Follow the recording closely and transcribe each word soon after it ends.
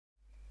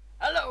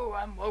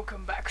Hello and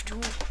welcome back to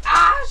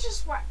I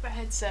just whacked the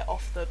headset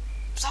off the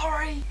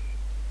sorry.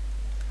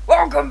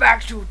 Welcome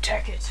back to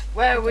Tekkit,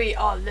 where we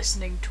are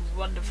listening to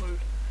wonderful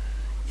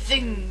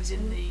things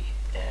in the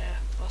air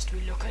whilst we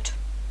look at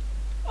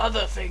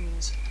other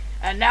things.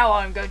 And now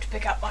I'm going to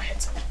pick up my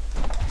headset.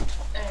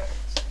 There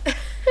it is.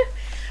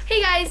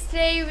 Hey guys,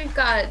 today we've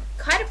got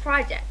quite a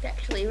project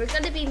actually. We're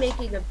going to be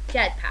making a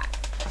jetpack.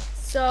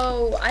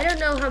 So, I don't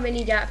know how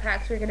many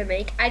jetpacks we're going to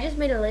make. I just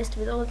made a list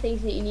with all the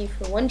things that you need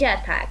for one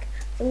jetpack.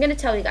 So I'm going to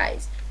tell you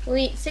guys. We'll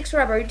need 6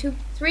 rubber,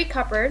 3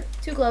 copper,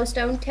 2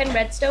 glowstone, 10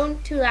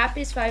 redstone, 2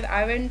 lapis, 5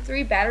 iron,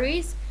 3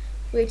 batteries,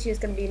 which is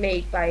going to be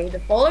made by the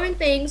following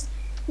things,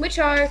 which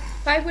are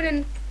 5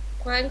 wooden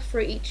planks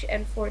for each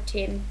and 4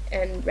 tin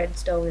and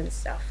redstone and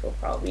stuff. We'll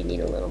probably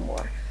need a little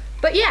more.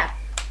 But yeah,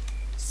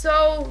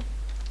 so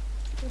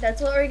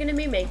that's what we're going to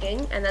be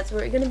making, and that's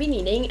what we're going to be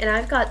needing. And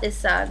I've got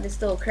this this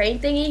little crane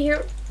thingy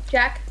here,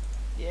 Jack.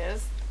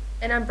 Yes.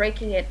 And I'm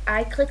breaking it.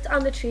 I clicked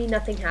on the tree,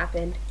 nothing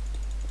happened.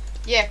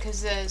 Yeah,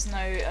 because there's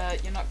no,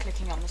 you're not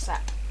clicking on the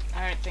sap.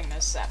 I don't think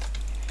there's sap.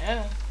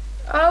 Yeah.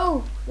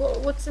 Oh,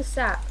 what's the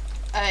sap?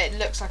 It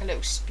looks like a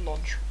little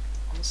splodge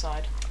on the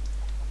side.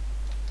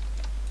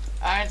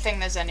 I don't think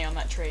there's any on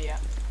that tree yet.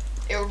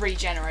 It'll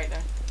regenerate though.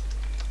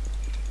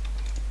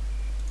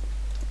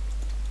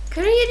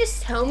 Couldn't you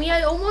just tell me?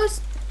 I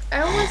almost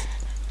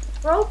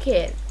broke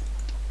it.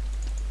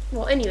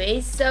 Well,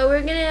 anyways, so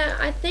we're gonna,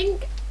 I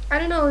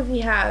don't know if we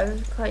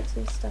have quite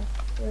some stuff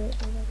for it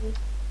already.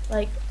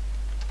 Like,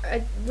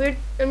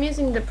 I'm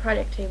using the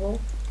project table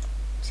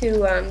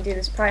to do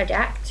this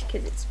project,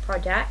 because it's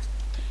project.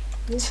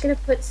 I'm just gonna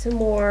put some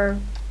more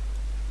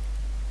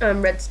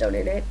redstone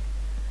in it.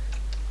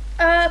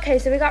 Okay,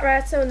 so we got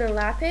redstone and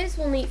lapis.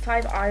 We'll need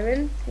 5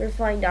 iron,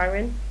 refined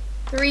iron,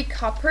 3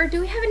 copper.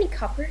 Do we have any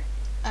copper?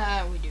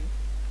 We do.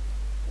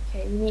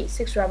 Okay, we need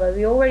 6 rubber.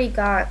 We already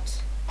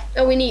got...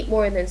 Oh, we need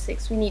more than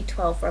 6. We need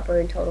 12 rubber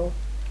in total.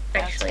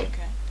 Actually. That's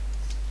okay.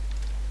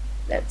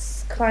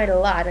 That's quite a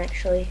lot,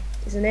 actually.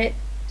 Isn't it?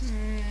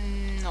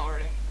 Not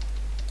really.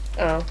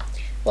 Oh.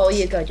 Well,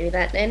 you go do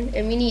that then.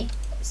 And we need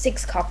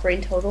 6 copper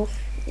in total.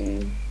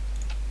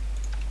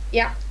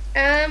 Yeah.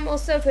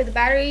 Also, for the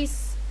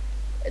batteries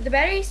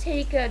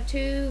take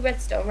 2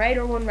 redstone, right?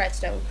 Or 1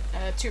 redstone?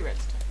 2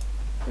 redstone.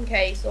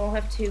 Okay, so I'll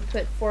have to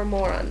put 4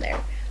 more on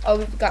there. Oh,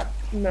 we've got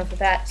enough of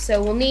that.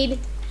 So we'll need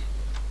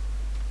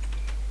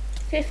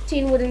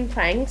 15 wooden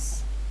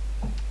planks.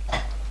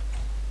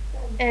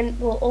 And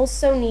we'll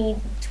also need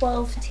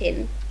 12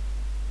 tin.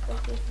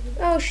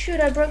 Oh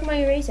shoot, I broke my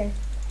eraser.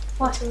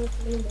 What?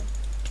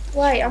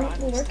 Why? I'm not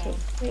working.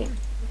 Wait.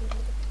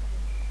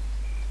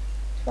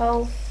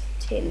 12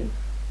 tin.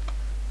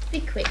 Be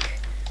quick.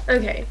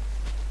 Okay.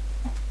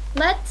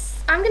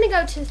 I'm gonna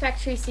go to the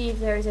factory, see if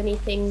there's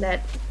anything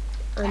that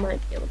I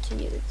might be able to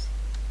use.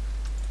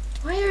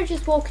 Why are you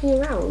just walking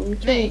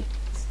around? Me?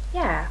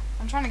 Yeah.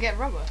 I'm trying to get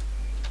rubber.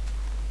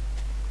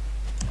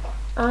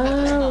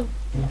 Oh.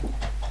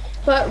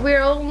 But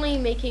we're only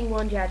making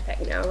 1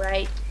 jetpack now,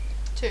 right?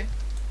 2.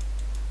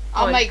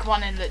 I'll make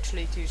one in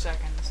literally 2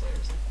 seconds,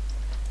 seriously.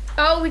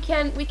 Oh, we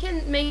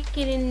can make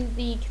it in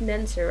the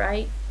condenser,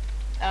 right?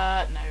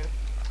 No.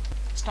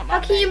 It's not my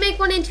How can you make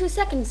one in 2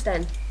 seconds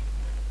then?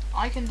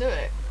 I can do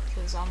it,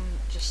 because I'm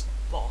just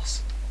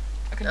boss.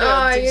 I can do it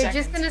Oh, in 2 you're seconds.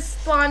 just gonna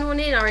spawn one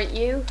in, aren't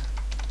you?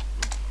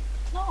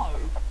 No.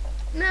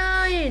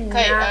 No, you're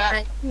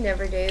not. You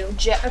never do.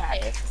 Jetpack.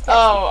 Okay,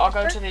 Oh, I'll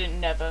go to the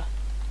nether.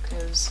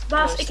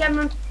 Bas, ik heb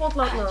mijn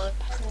potlood nodig.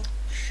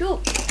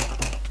 Shoot.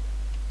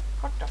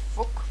 What the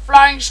fuck?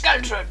 Flying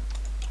skeleton!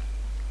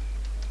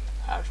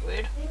 That's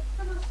weird.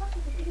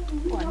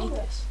 Oh, I need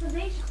this.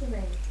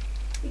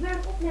 Ik ben aan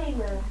het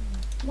opnemen.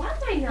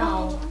 Laat mij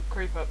nou.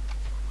 Creep up.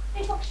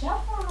 Ik pak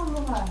zelf gewoon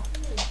nog.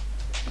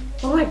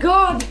 Oh my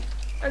god!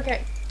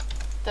 Okay.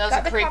 There's Got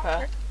a the creeper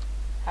copper.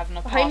 having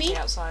a Behind party me?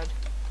 outside.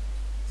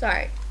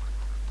 Sorry.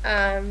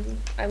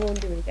 I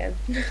won't do it again.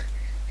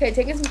 Okay,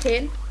 taking some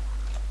tin.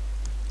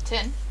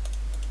 Tin?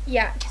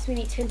 Yeah, because we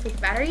need tin for the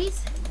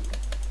batteries.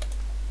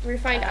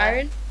 Refined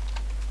iron.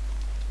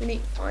 We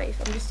need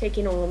 5. I'm just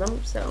taking all of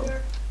them, so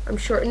I'm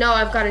sure. No,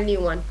 I've got a new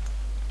one.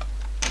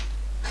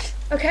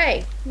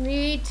 Okay,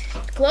 need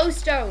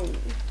glowstone.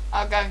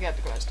 I'll go and get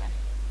the glowstone.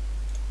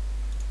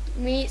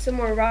 We need some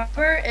more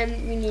rubber,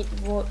 and we need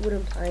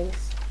wooden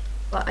planks.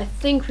 But I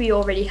think we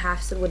already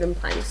have some wooden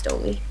planks,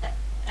 don't we?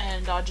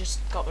 And I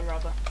just got the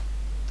rubber.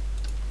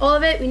 All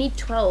of it, we need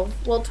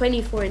 12. Well,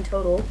 24 in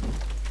total.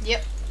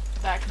 Yep,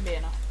 that can be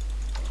enough.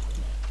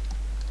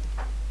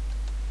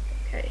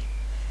 Okay.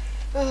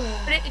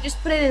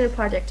 Just put it in the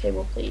project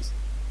table, please.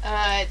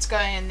 It's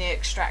going in the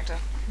extractor.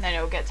 Then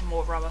it'll get to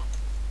more rubber.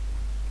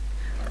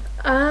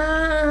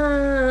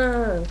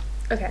 Ah.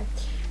 Okay.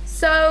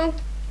 So,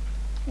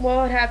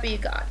 what have you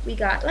got? We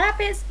got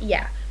lapis.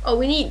 Yeah. Oh,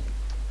 we need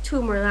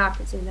 2 more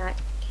lapis in that,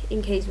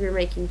 in case we're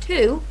making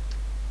 2.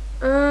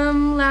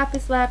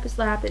 Lapis.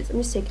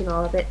 I'm just taking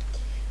all of it.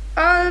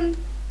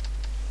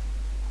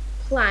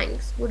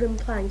 Planks, wooden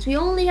planks. We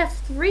only have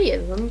 3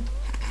 of them.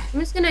 I'm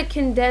just gonna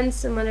condense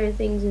some other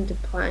things into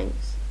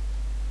planks.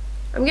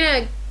 I'm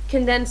gonna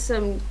condense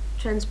some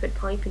transport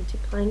pipe into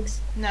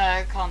planks. No,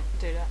 I can't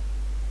do that.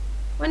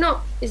 Why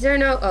not? Is there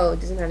no? Oh, it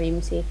doesn't have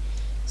EMC.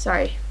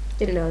 Sorry,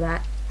 didn't know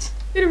that.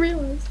 Didn't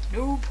realize.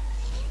 Noob.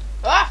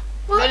 Ah!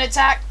 What? Been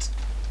attacked.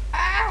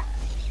 Ah!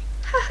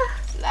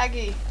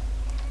 Laggy.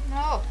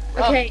 No.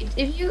 Okay,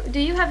 do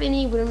you have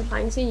any wooden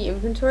planks in your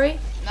inventory?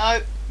 No.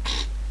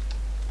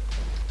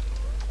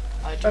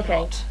 I do Okay.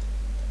 not.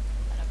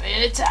 And I've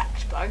been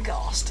attacked by a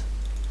ghost.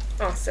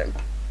 Awesome.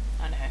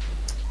 I know.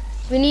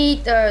 We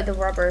need the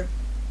rubber.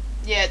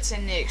 Yeah, it's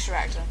in the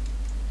extractor.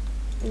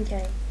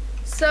 Okay.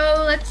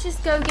 So let's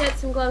just go get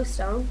some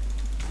glowstone.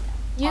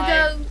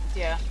 Go.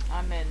 Yeah,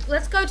 I'm in.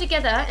 Let's go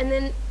together, and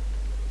then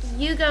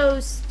you go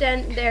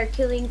stand there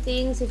killing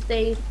things if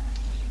they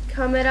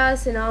come at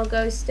us, and I'll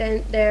go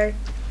stand there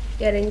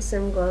getting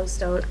some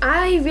glowstone.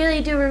 I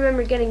really do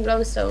remember getting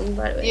glowstone,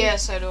 by the way. Yeah,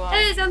 so do I.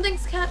 Hey,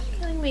 something's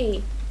killing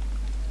me.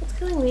 What's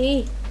killing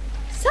me?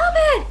 Stop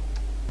it!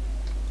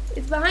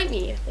 It's behind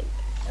me, I think.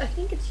 I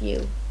think it's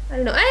you. I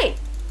don't know. Hey!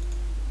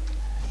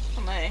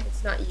 Not me.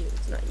 It's not you.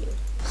 It's not you.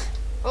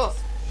 Oh.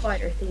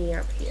 Spider thingy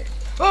up here.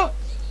 Oh!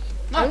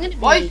 No, I'm gonna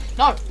why? be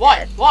No, why?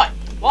 dead. Why?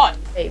 Why?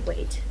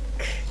 Wait.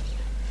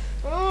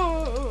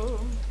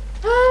 Oh.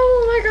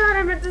 Oh my god,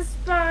 I'm at the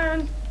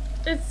spawn.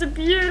 It's a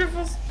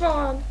beautiful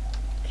spawn.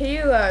 Can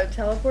you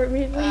teleport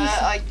me, please?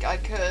 I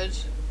could.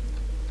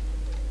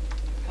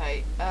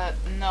 Okay,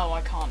 no,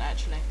 I can't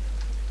actually.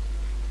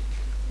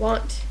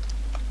 Want?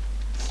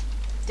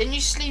 Didn't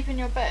you sleep in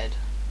your bed?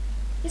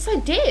 Yes, I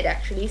did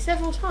actually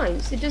several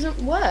times. It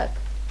doesn't work.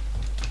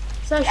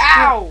 So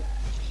Ow!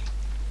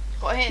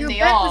 Got hit in your the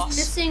bed was arse.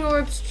 missing or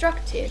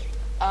obstructed.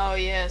 Oh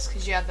yes,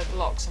 because you had the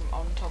blocks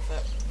on top of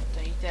it.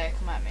 Don't you dare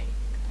come at me.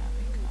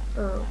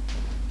 Come at me. Oh.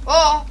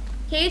 Oh!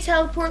 Can you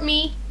teleport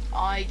me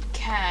I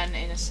can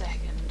in a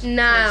second.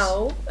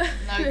 now?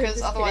 No, because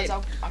Just otherwise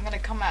kidding. I'm gonna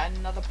come out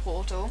another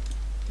portal,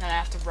 and then I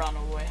have to run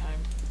all the way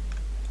home.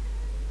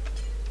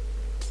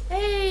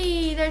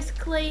 Hey, there's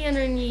clay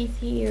underneath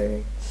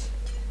here.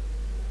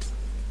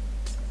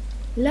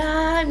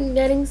 La, I'm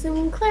getting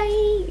some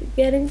clay,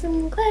 getting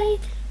some clay.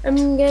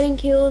 I'm getting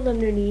killed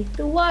underneath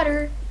the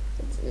water.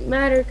 It doesn't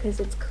matter because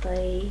it's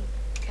clay.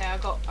 Okay, I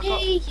got Yay,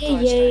 yay,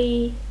 glowstone.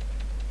 yay.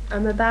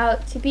 I'm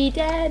about to be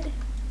dead.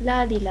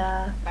 La di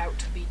la. About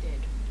to be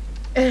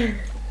dead.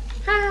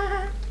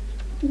 Ha.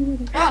 Oh,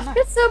 no.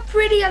 It's so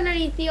pretty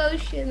underneath the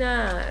ocean.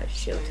 Ah,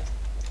 shoot.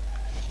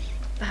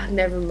 Ah,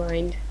 never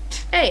mind.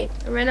 Hey,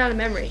 I ran out of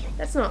memory.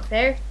 That's not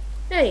fair.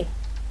 Hey,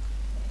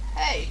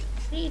 Hey,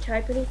 did you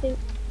type anything?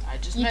 I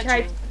just You met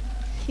typed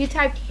You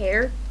typed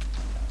hair?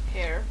 you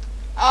here.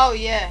 Oh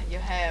yeah,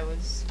 your hair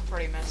was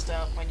pretty messed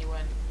up when you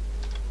went.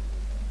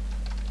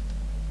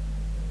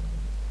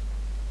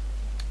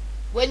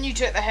 When you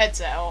took the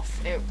headset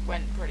off, it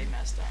went pretty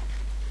messed up.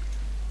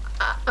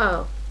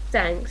 Oh,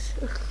 thanks.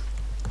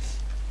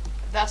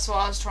 That's what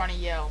I was trying to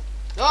yell.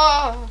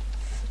 Oh!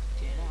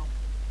 You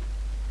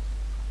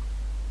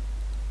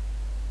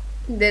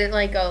know. Did it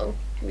like go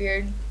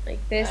weird like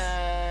this?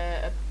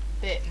 A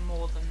bit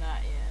more than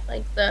that, yeah.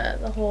 Like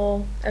the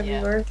whole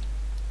everywhere?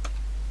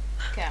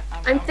 Okay,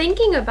 I'm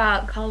thinking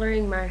about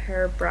coloring my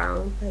hair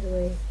brown, by the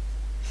way.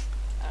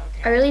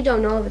 Okay. I really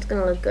don't know if it's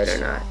gonna look good or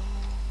not.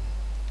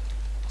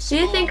 Do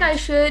you think I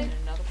should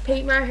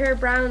paint my hair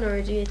brown,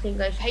 or do you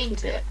think I should Paint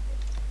keep it?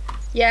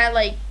 Yeah,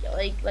 like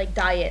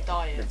dye it.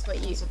 Dye it. That's what I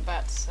you. was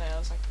about to say. I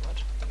was like,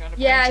 what? You're gonna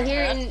Yeah, paint your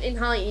here hair? in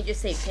Holland you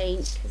just say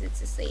paint because it's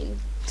the same.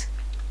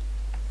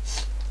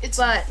 It's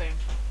but- nothing.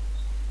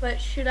 But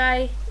should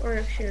I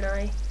or shouldn't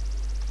I?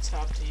 It's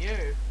up to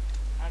you.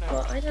 I don't.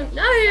 Well, I don't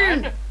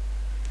mind. know.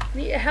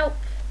 Need your help.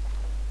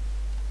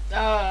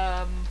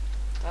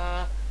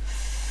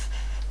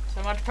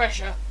 So much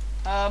pressure.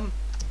 Don't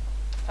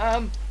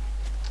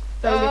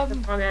get the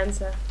Um, wrong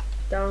answer.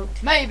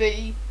 Don't.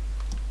 Maybe.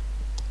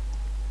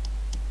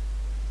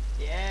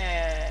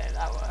 Yeah,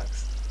 that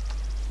works.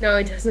 No,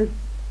 it doesn't.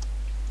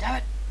 Damn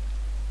it.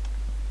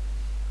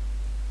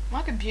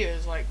 My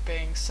computer's like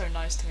being so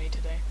nice to me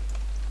today.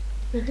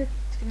 It's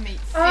giving me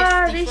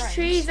 50 these frames.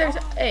 trees are.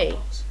 Oh, Hey,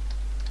 God.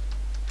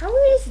 how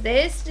is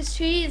this? This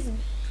tree is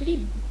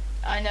pretty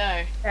I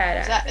know.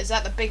 bad. Is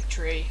that the big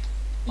tree?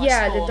 My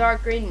Yeah, the spawn?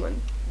 dark green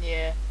one.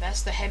 Yeah,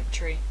 that's the hemp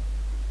tree.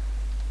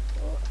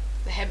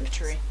 The hemp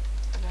tree.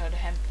 Have you heard of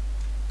hemp?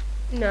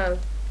 No.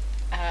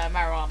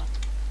 Marijuana.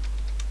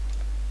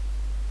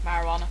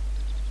 Marijuana.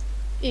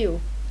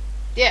 Ew.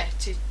 Yeah,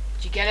 did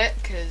you get it?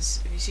 Because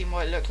have you seen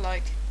what it looked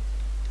like?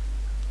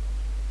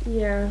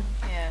 Yeah,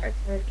 Yeah. I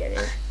can't get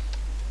it.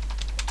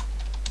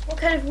 What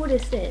kind of wood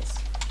is this?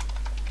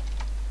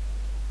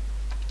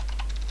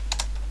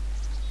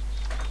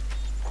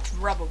 It's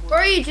rubber wood.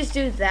 Or you just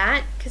do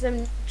that, because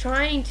I'm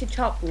trying to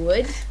chop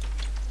wood.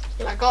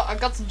 I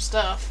got some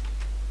stuff.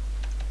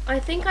 I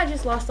think I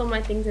just lost all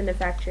my things in the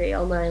factory,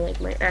 all my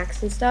my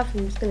axe and stuff.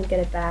 I'm just gonna get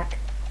it back.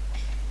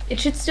 It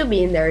should still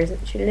be in there,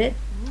 shouldn't it?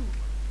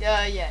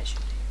 Yeah, it should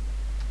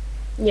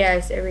be.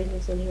 Yes,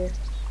 everything's in here.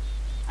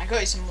 I got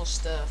you some more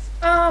stuff.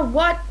 Oh,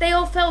 what? They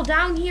all fell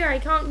down here. I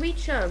can't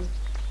reach them.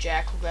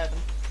 Jack will grab them.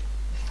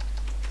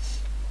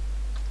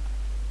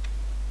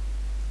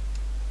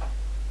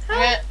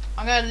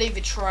 I'm gonna leave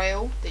a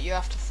trail that you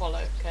have to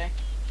follow, okay?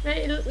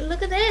 Right,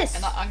 look at this.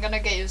 And I'm gonna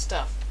get your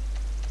stuff.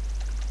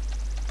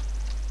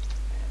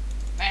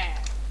 Man.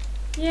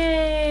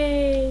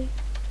 Yay!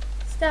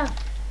 Stuff.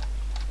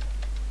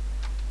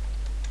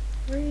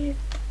 What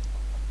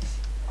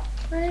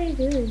are you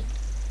doing?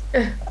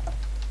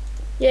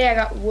 Yeah, I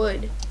got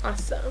wood.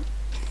 Awesome.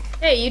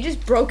 Hey, you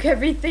just broke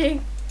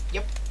everything.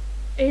 Yep.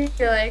 And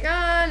you're like,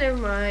 ah, never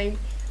mind.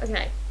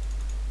 Okay.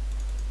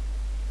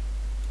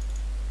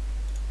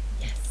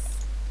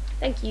 Yes.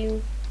 Thank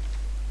you.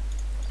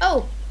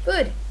 Oh,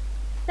 good.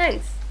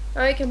 Thanks.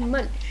 Now I can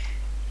munch.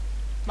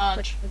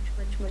 Munch.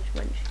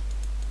 Munch.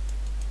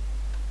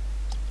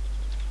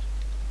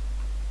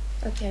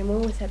 Okay, I'm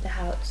almost at the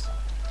house.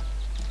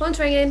 Phone's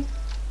ringing.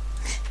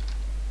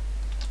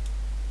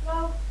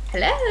 Hello?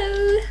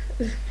 Hello.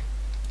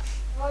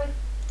 Oi.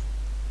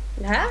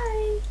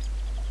 Hi.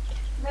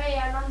 May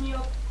I run you?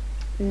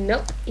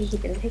 Nope, he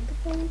didn't take the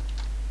phone.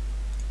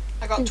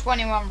 I got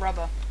 21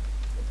 rubber.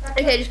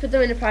 Okay, just put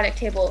them in the product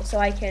table so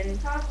I can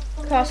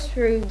cross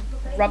through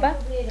rubber.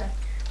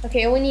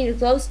 Okay, all we need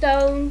is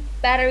glowstone,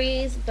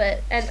 batteries,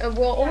 and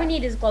well, all we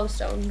need is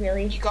glowstone,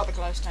 really. You got the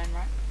glowstone,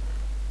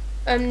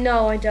 right?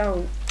 No, I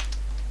don't.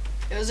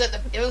 It was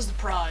the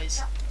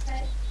prize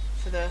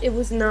for the It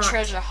was not.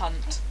 treasure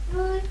hunt.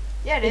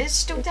 Yeah, it is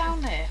still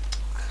down there.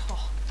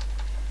 Oh,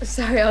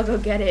 Sorry, I'll go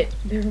get it.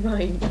 Never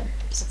mind.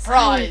 it's a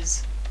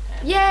prize.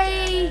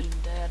 Yay!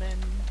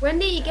 When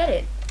did you get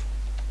it?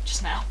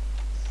 Just now.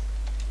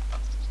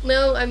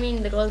 No, I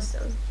mean the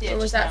glowstone. Yeah, or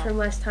was just that now. from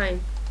last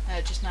time?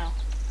 Just now.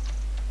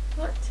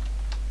 What?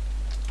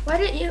 Why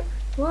didn't you?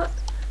 What?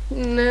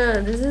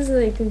 No, this is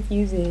like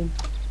confusing.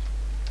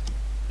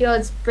 Yo,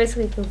 it's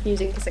basically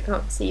confusing because I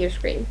can't see your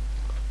screen.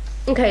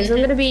 Okay, so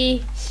I'm gonna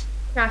be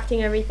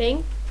crafting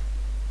everything.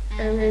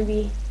 And I'm gonna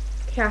be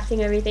crafting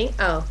everything.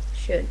 Oh,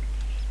 should.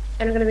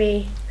 And I'm gonna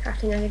be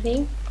crafting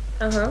everything.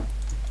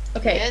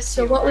 Okay, Yes,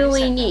 so you what will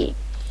already we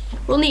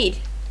said need?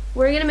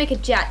 We're gonna make a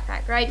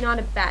jetpack, right? Not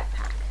a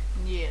backpack.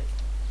 Yeah.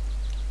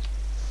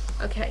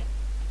 Okay.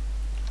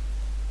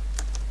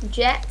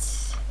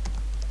 Jet.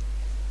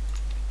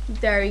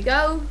 There we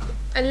go.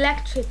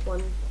 Electric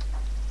one.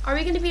 Are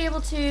we going to be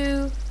able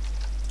to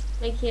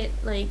make it,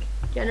 like,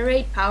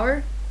 generate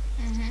power?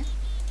 Mhm.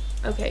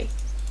 Okay.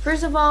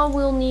 First of all,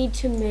 we'll need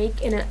to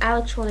make an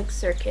electronic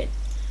circuit.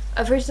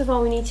 First of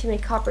all, we need to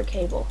make copper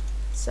cable.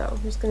 So,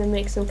 I'm just going to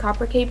make some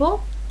copper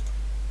cable.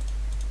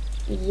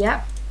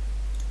 Yep.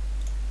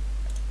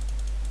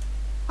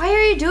 Why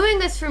are you doing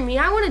this for me?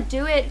 I want to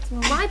do it. It's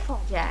my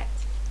project.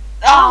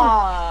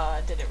 Ah,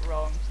 I did it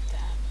wrong. Damn.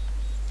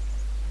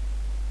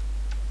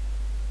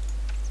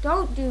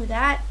 Don't do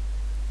that.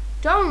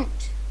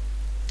 Don't.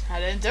 I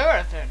didn't do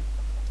anything.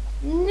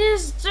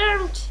 Just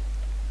don't.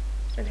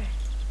 Okay.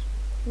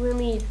 We'll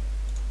need.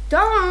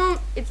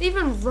 Don't. It's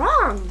even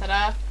wrong.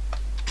 Ta-da.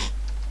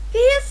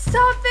 Can you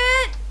stop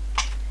it?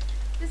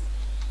 Just,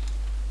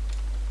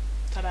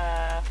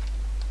 Ta-da.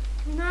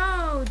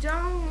 no,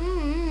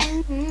 don't.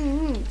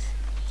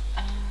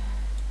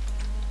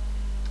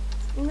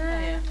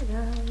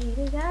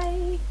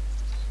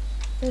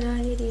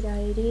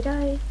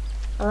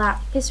 A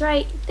lapis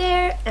right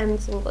there, and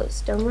some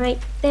glowstone right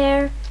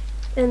there,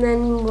 and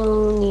then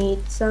we'll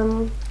need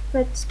some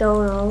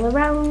redstone all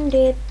around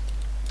it.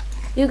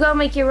 You go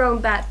make your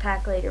own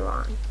backpack later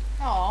on.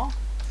 Aw.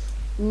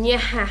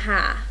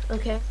 Yeah.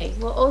 Okay.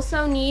 We'll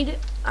also need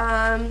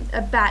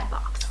a bat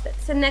box.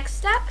 That's the next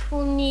step.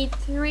 We'll need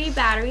 3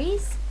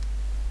 batteries.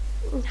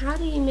 How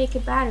do you make a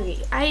battery?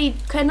 I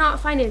cannot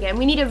find it again.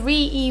 We need a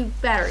Re-E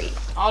battery.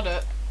 I'll do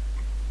it.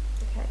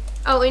 Okay.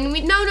 Oh, and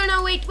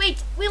no, wait.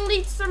 We'll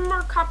need some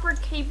more copper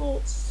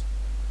cables.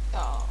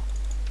 Oh.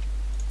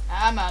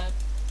 I'm on it.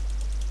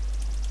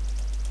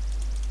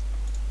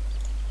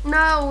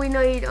 No, we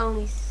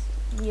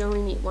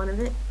only need one of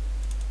it.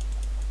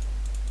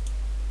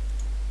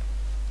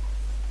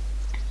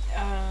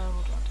 What do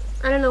I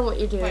do? I don't know what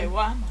you're doing. Wait,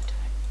 what am I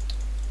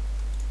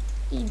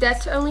doing?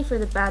 That's only for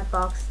the bat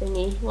box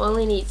thingy. We'll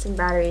only need some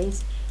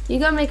batteries. You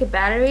go make a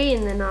battery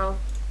and then I'll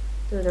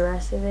do the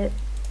rest of it.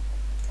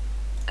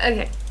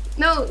 Okay.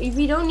 No, if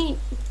you don't need...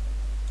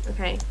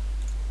 Okay.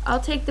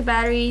 I'll take the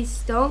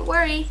batteries. Don't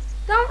worry.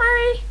 Don't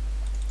worry.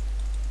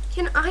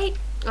 Can I...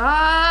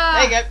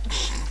 Ah! There you go.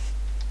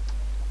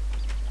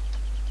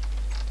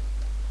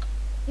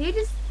 You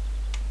just...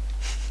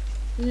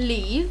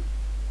 leave.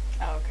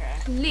 Okay.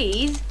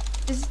 Please.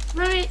 Just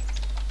run it.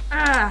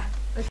 Ah.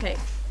 Okay.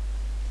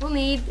 We'll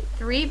need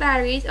 3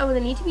 batteries. Oh, they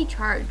need to be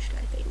charged,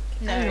 I think.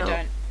 I No, don't know.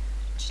 don't.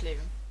 Just leave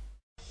them.